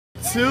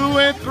2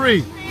 and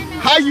 3.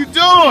 How you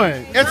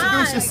doing?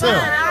 Introduce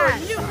yourself. How are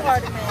you,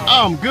 party man?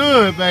 I'm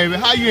good, baby.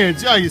 How you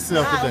enjoy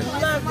yourself today? I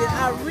loved it.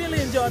 I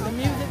really enjoyed the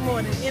music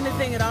more than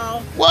anything at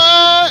all.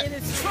 What? And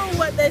it's true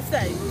what they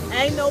say.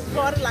 Ain't no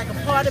party like a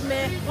party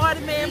man party.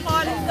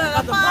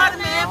 Cause the party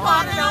man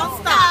party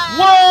don't stop.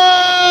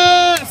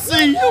 What?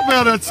 See, you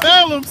better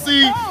tell them.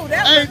 See, Oh,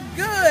 that was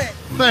good.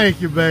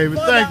 thank you, baby.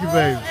 For Thank the you,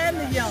 baby. old and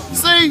the young.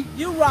 See,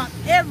 You rock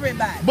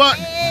everybody. but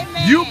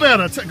you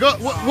better go.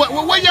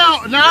 Where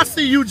y'all? Now I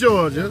see you,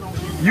 Georgia.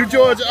 You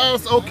Georgia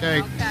also?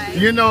 Okay.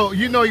 You know,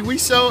 we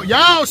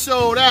y'all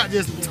showed out,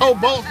 just tore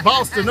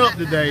Boston up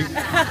today.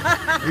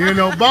 You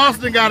know,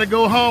 Boston got to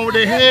go home with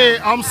their head.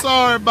 I'm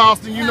sorry,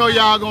 Boston. You know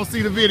y'all gonna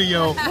see the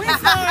video. We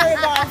sorry,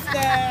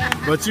 Boston.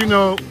 But you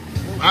know,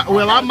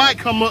 I might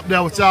come up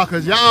there with y'all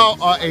because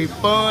y'all are a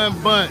fun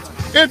bunch.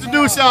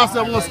 Introduce yourself.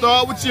 I'm gonna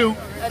start with you.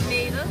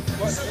 Anita.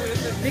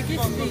 Vicky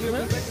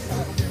Stevens.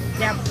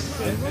 Deborah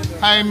Stevens.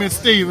 Hey, Miss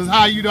Stevens,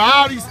 how you doing?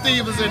 All these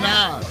Stevens in the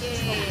house.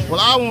 Well,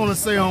 I want to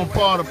say on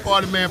part of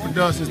Party Man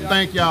Productions,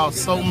 thank y'all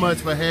so much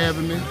for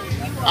having me.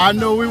 I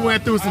know we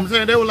went through some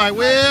things. They were like,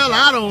 well,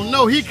 I don't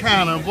know. He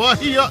kind of, boy,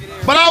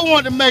 but I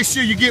wanted to make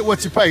sure you get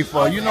what you pay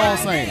for. You know what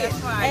I'm saying?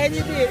 And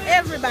you did.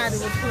 Everybody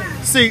was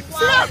pleased. See,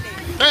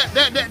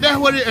 that's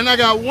what it is. And I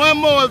got one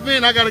more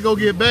event. I got to go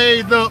get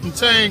bathed up and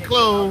change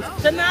clothes.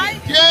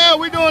 Tonight? Yeah,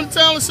 we doing the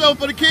talent show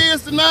for the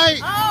kids tonight.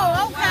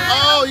 Oh, okay.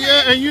 Oh,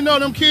 yeah, and you know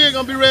them kids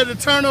gonna be ready to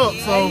turn up.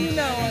 So, you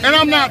know, and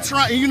I'm not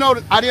trying. You know,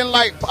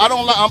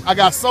 I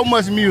got so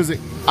much music.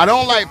 I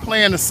don't like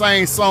playing the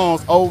same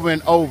songs over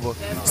and over.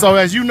 So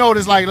as you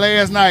noticed, like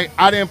last night,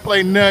 I didn't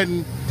play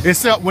nothing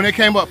except when it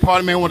came up.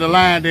 Party Man with the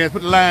line dance,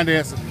 put the line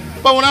dance.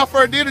 But when I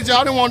first did it,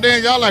 y'all didn't want to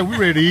dance. Y'all like, we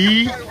ready to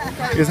eat.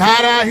 It's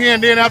hot out here,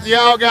 and then after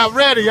y'all got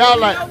ready, y'all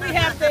like, we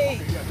have to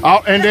eat.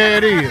 oh, and there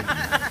it is.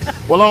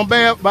 Well, on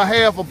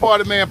behalf of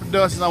Party Man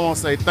Productions, I want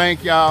to say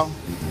thank y'all.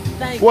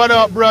 Thank What you.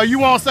 up, bro? You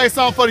want to say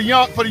something for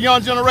the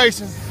young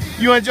generation?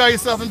 You enjoy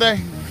yourself today?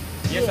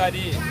 Yes, I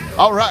did.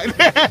 All right.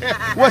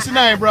 What's your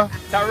name, bro?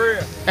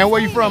 Tyrell. And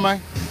where you from, man?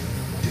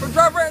 From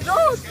Georgia.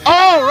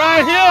 Oh,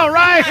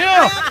 right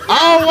here.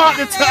 I don't want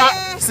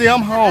to see,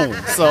 I'm home,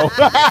 so.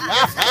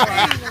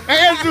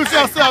 Hey, introduce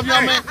yourself,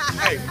 young man.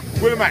 Hey,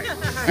 Willie Mike.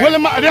 Willie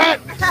Mike, that?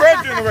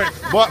 First generation.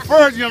 But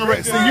first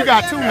generation. See, you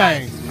got 2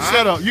 names.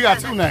 Shut up. You got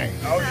 2 names.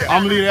 Oh, yeah.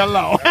 I'm leaving that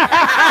alone.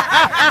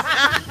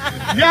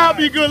 Y'all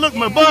be good. Look,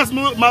 my bus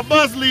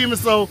leaving,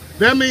 so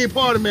that means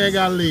Party Man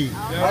gotta leave.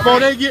 Before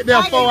they get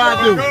there, before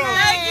I do.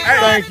 Hey,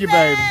 Thank you,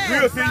 baby.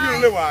 we'll see you in a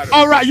little while.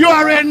 All right, you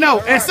already know.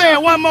 And say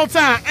it one more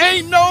time.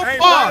 Ain't no party.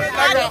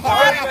 Like a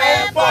party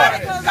man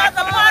party.